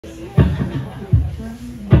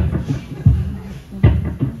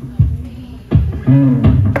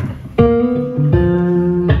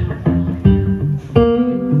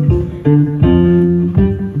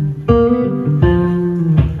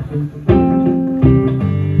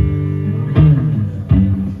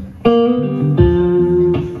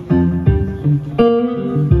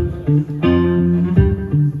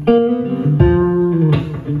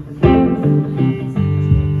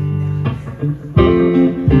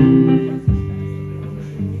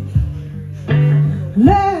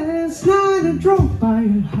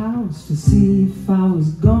if I was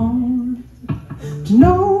gone. To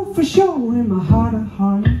know for sure in my heart of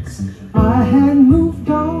hearts I had moved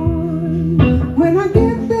on. When I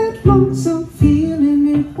get that lonesome feeling,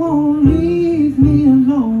 it won't leave me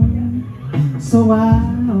alone. So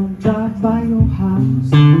I'll drive by your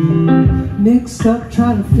house, mixed up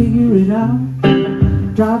trying to figure it out.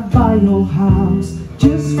 Drive by your house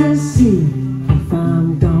just to see if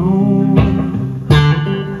I'm gone.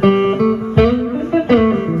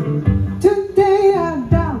 Today I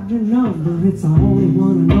dialed your number, it's the only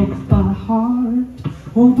one I know by heart.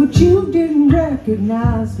 Oh, but you didn't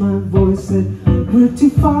recognize my voice, said we're too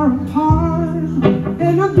far apart.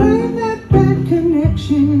 And I blame that bad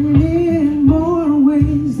connection in more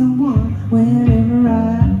ways than one. Whenever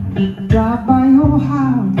I drive by your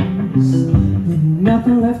house, there's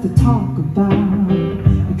nothing left to talk about.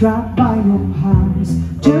 I drive by your house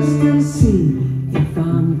just to see if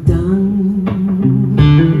I'm done.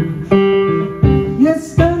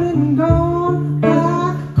 Yes, done and gone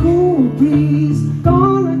like a cool breeze,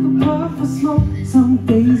 gone like a puff of smoke. Some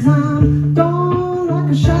days I'm gone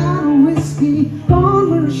like a shot of whiskey, gone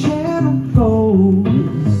where a shadow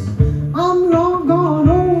goes. I'm long gone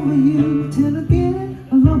over you till I get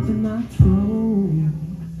a lump in my throat.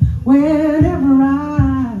 Whenever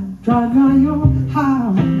I drive by your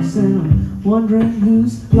house and I'm wondering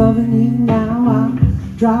who's loving you now, I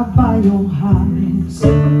drive by your house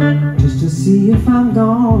just to see if I'm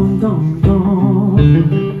gone, gone,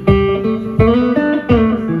 gone.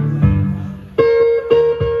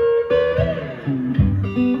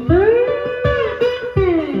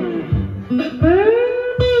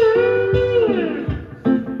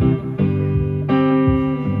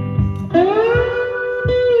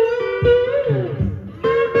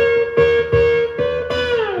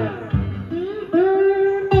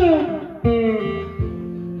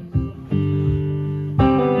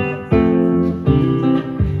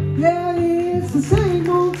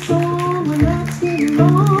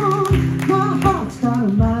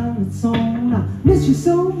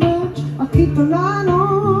 So much, I'll keep the light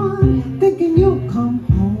on, thinking you'll come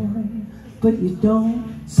home, but you don't.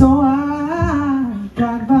 So I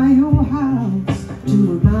drive by your house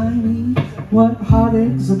to remind me what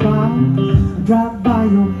heartache's about. I drive by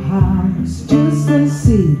your house just to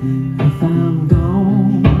see if I'm gone.